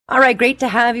All right, great to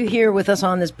have you here with us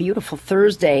on this beautiful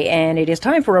Thursday, and it is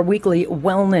time for our weekly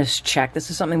wellness check.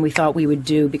 This is something we thought we would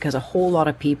do because a whole lot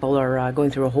of people are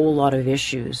going through a whole lot of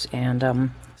issues, and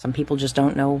some people just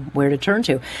don't know where to turn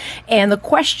to. And the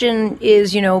question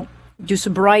is, do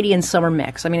sobriety and summer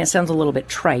mix? I mean, it sounds a little bit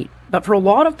trite, but for a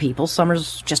lot of people,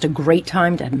 summer's just a great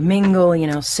time to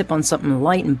mingle, sip on something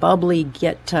light and bubbly,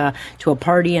 get to a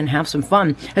party and have some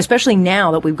fun. Especially now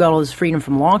that we've got all this freedom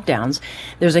from lockdowns,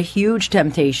 there's a huge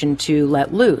temptation to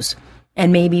let loose.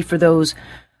 And maybe for those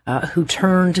who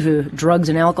turn to drugs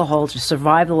and alcohol to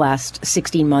survive the last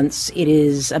 16 months, it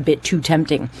is a bit too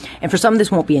tempting. And for some,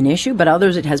 this won't be an issue, but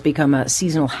others, it has become a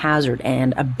seasonal hazard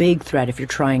and a big threat if you're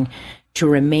trying to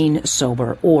remain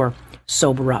sober or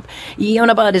sober up.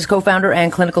 Yonah Budd is co-founder and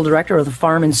clinical director of the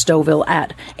Farm in Stouffville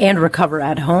and Recover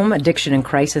at Home addiction and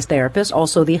crisis therapist,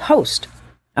 also the host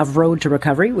of Road to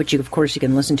Recovery, which of course you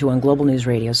can listen to on Global News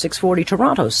Radio 640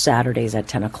 Toronto, Saturdays at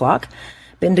 10 o'clock.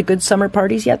 Been to good summer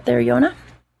parties yet there, Yonah?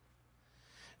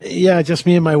 Yeah, just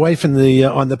me and my wife on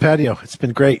the patio. It's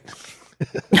been great.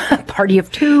 Party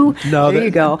of two. No, there you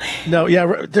go. No, yeah,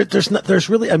 there's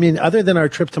really, I mean, other than our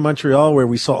trip to Montreal where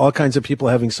we saw all kinds of people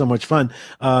having so much fun,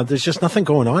 there's just nothing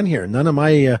going on here. None of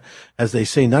my, as they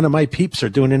say, none of my peeps are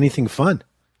doing anything fun.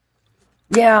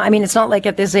 Yeah, I mean, it's not like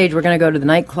at this age we're going to go to the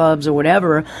nightclubs or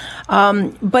whatever.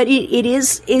 But it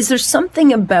is there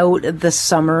something about the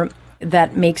summer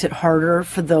that makes it harder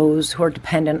for those who are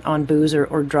dependent on booze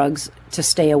or drugs to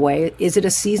stay away? Is it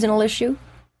a seasonal issue?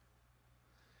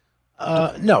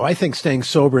 No, I think staying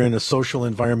sober in a social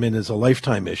environment is a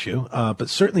lifetime issue. But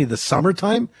certainly the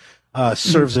summertime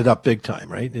serves it up big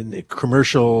time, right? In the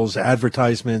commercials,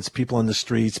 advertisements, people on the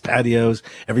streets, patios,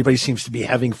 everybody seems to be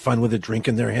having fun with a drink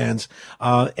in their hands.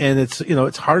 And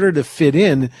it's harder to fit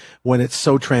in when it's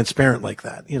so transparent like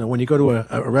that. When you go to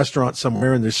a restaurant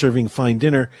somewhere and they're serving fine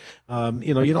dinner,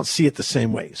 you don't see it the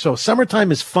same way. So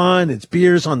summertime is fun. It's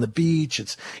beers on the beach.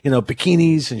 It's,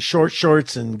 bikinis and short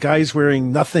shorts and guys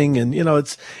wearing nothing. And,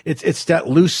 it's that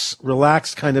loose,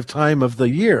 relaxed kind of time of the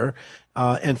year.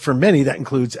 And for many, that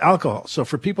includes alcohol. So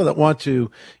for people that want to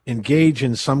engage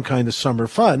in some kind of summer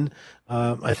fun,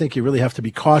 I think you really have to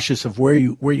be cautious of where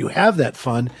you have that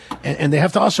fun. And they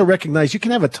have to also recognize you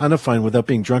can have a ton of fun without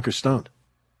being drunk or stoned.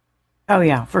 Oh,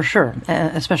 yeah, for sure,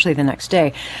 especially the next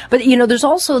day. But, there's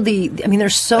also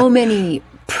there's so many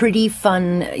pretty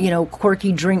fun,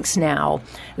 quirky drinks now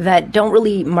that don't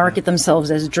really market themselves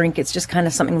as a drink. It's just kind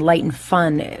of something light and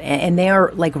fun. And they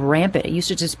are like rampant. It used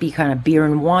to just be kind of beer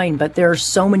and wine, but there are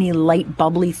so many light,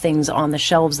 bubbly things on the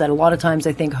shelves that a lot of times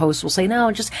I think hosts will say, no,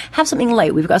 just have something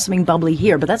light. We've got something bubbly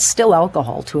here, but that's still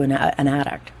alcohol to an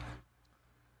addict.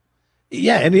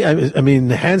 Yeah, I mean,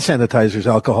 hand sanitizer is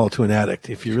alcohol to an addict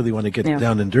if you really want to get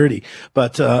down and dirty.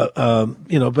 But,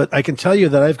 but I can tell you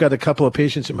that I've got a couple of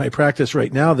patients in my practice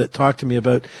right now that talk to me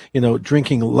about,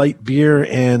 drinking light beer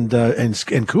and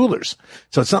coolers.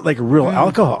 So it's not like real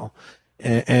alcohol.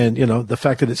 And, the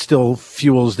fact that it still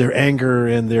fuels their anger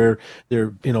and their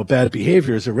bad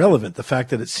behavior is irrelevant. The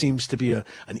fact that it seems to be an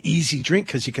easy drink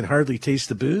because you can hardly taste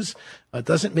the booze,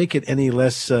 doesn't make it any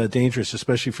less dangerous,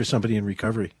 especially for somebody in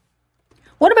recovery.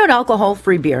 What about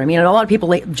alcohol-free beer? I mean, a lot of people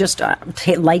like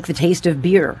the taste of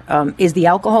beer. Is the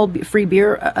alcohol-free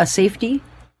beer a safety?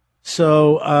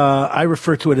 So I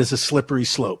refer to it as a slippery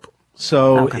slope.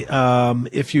 So okay.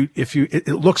 It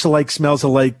looks alike, smells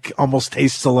alike, almost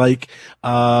tastes alike,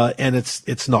 and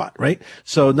it's not, right?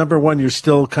 So number one, you're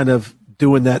still kind of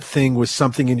doing that thing with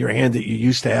something in your hand that you're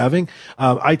used to having.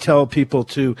 I tell people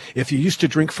if you used to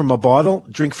drink from a bottle,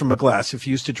 drink from a glass. If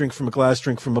you used to drink from a glass,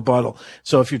 drink from a bottle.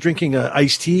 So if you're drinking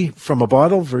iced tea from a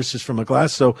bottle versus from a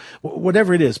glass, so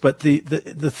whatever it is, but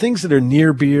the things that are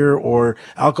near beer or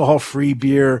alcohol-free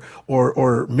beer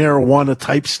or marijuana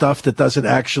type stuff that doesn't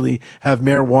actually have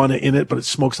marijuana in it, but it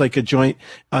smokes like a joint,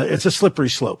 it's a slippery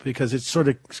slope because it's sort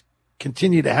of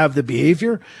continue to have the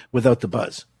behavior without the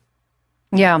buzz.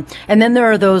 Yeah. And then there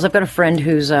are those, I've got a friend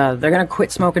who's, they're going to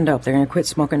quit smoking dope. They're going to quit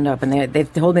smoking dope. And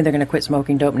they've told me they're going to quit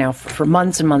smoking dope now for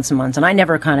months and months and months. And I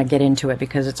never kind of get into it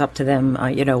because it's up to them,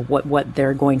 what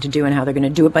they're going to do and how they're going to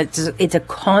do it. But it's a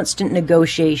constant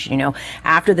negotiation,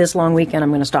 after this long weekend, I'm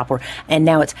going to stop. And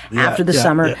now it's after the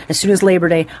summer, as soon as Labor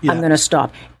Day, I'm going to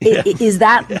stop. Yeah. Is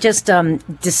that just,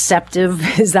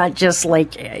 deceptive? Is that just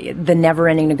like the never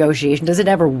ending negotiation? Does it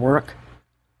ever work?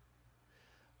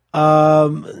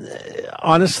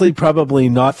 Honestly, probably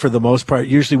not for the most part.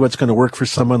 Usually what's going to work for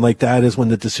someone like that is when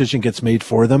the decision gets made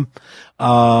for them.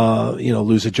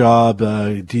 Lose a job,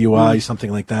 DUI,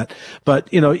 something like that. But,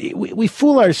 we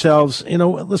fool ourselves,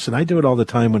 listen, I do it all the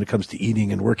time when it comes to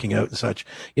eating and working out and such.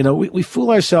 We fool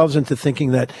ourselves into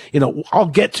thinking that, I'll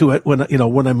get to it when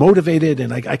I'm motivated,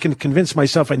 and I can convince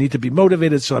myself I need to be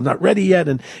motivated, so I'm not ready yet.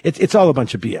 And it's all a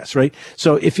bunch of BS, right?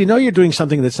 So if you're doing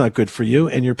something that's not good for you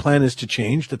and your plan is to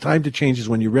change, the time to change is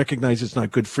when you recognize it's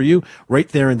not good for you, right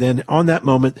there and then. On that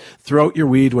moment, throw out your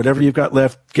weed, whatever you've got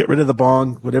left, get rid of the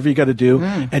bong, whatever you got to do,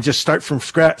 and just start from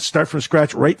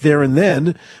scratch right there and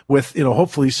then with,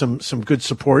 hopefully some good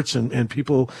supports and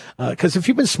people, cause if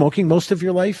you've been smoking most of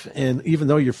your life, and even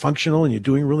though you're functional and you're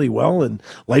doing really well and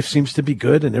life seems to be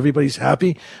good and everybody's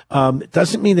happy, it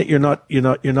doesn't mean that you're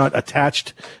not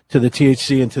attached to the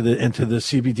THC and to the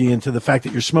CBD and to the fact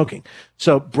that you're smoking.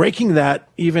 So breaking that,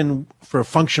 even for a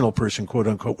functional person, quote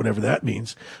unquote, whatever that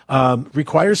means,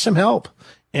 requires some help.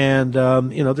 And,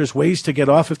 there's ways to get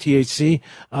off of THC,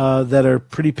 that are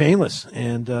pretty painless.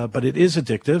 And, but it is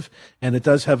addictive, and it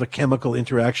does have a chemical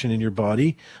interaction in your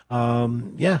body.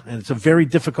 And it's a very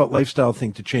difficult lifestyle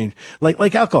thing to change.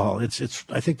 Like alcohol.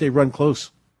 I think they run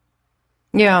close.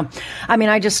 Yeah. I mean,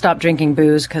 I just stopped drinking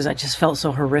booze because I just felt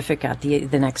so horrific at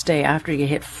the next day after you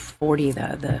hit 40.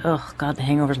 The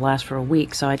hangovers last for a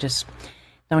week. So I just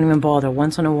don't even bother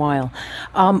once in a while.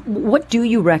 What do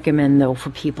you recommend, though,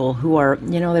 for people who are,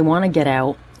 they want to get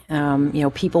out?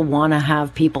 People want to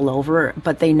have people over,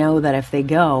 but they know that if they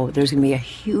go, there's going to be a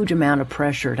huge amount of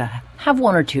pressure to have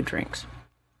one or two drinks.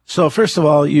 So first of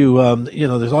all,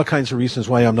 there's all kinds of reasons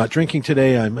why I'm not drinking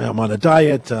today. I'm on a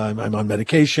diet. I'm on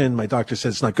medication. My doctor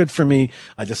said it's not good for me.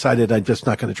 I decided I'm just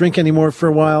not going to drink anymore for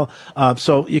a while.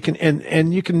 So you can,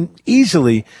 and you can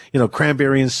easily,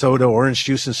 cranberry and soda, orange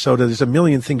juice and soda. There's a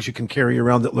million things you can carry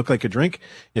around that look like a drink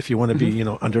if you want to be,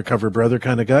 undercover brother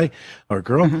kind of guy or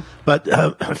girl. Mm-hmm.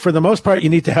 But for the most part, you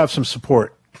need to have some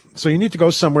support. So you need to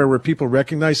go somewhere where people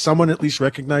someone at least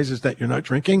recognizes that you're not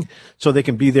drinking, so they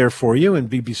can be there for you and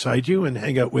be beside you and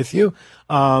hang out with you.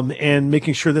 And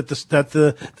making sure that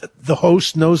the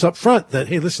host knows up front that,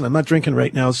 hey, listen, I'm not drinking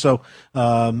right now. So,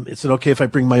 is it okay if I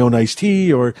bring my own iced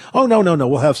tea? Or, oh, no,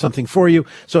 we'll have something for you.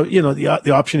 So,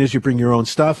 the option is you bring your own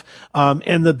stuff.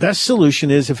 And the best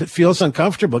solution is if it feels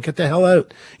uncomfortable, get the hell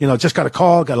out. Just got to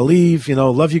call, got to leave,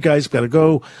 love you guys, got to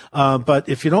go. But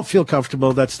if you don't feel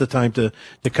comfortable, that's the time to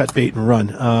cut bait and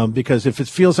run. Because if it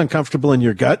feels uncomfortable in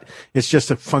your gut, it's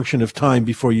just a function of time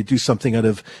before you do something out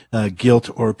of guilt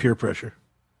or peer pressure.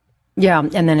 Yeah,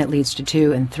 and then it leads to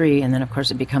 2 and 3, and then, of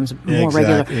course, it becomes more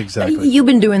regular. Exactly. You've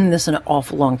been doing this an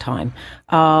awful long time.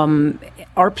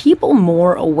 Are people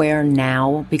more aware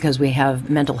now because we have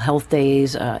mental health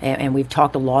days, and we've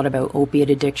talked a lot about opiate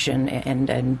addiction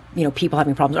and people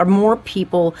having problems? Are more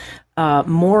people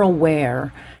more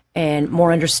aware and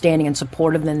more understanding and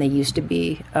supportive than they used to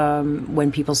be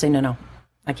when people say, no,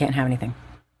 I can't have anything?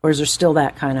 Or is there still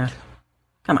that kind of,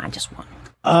 come on, just one?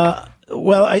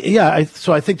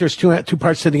 So I think there's two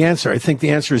parts to the answer. I think the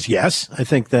answer is yes. I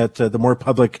think that the more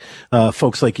public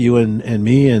folks like you and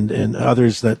me and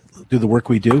others that do the work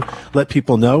we do let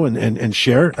people know and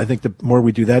share, I think the more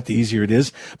we do that, the easier it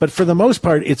is. But for the most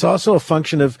part, it's also a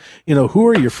function of, who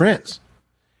are your friends?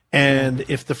 And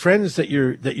if the friends that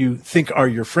you think are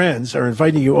your friends are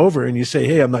inviting you over and you say,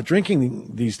 hey, I'm not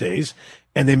drinking these days,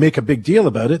 and they make a big deal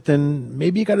about it, then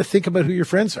maybe you got to think about who your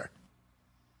friends are.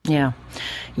 Yeah.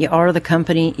 You are the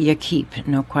company you keep,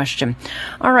 no question.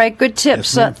 All right, good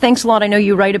tips. Yes, thanks a lot. I know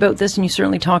you write about this and you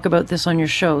certainly talk about this on your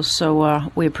show,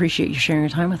 so we appreciate you sharing your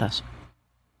time with us.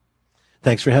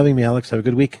 Thanks for having me, Alex. Have a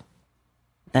good week.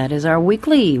 That is our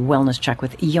weekly wellness check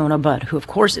with Yonah Butt, who, of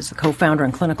course, is the co-founder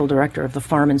and clinical director of the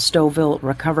Farm in Stouffville,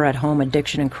 Recover at Home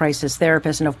Addiction and Crisis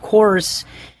Therapist. And, of course,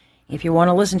 if you want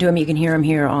to listen to him, you can hear him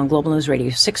here on Global News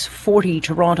Radio, 640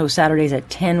 Toronto, Saturdays at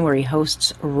 10, where he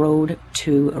hosts Road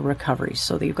to Recovery.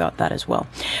 So you've got that as well.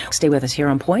 Stay with us here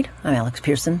on Point. I'm Alex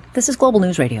Pearson. This is Global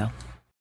News Radio.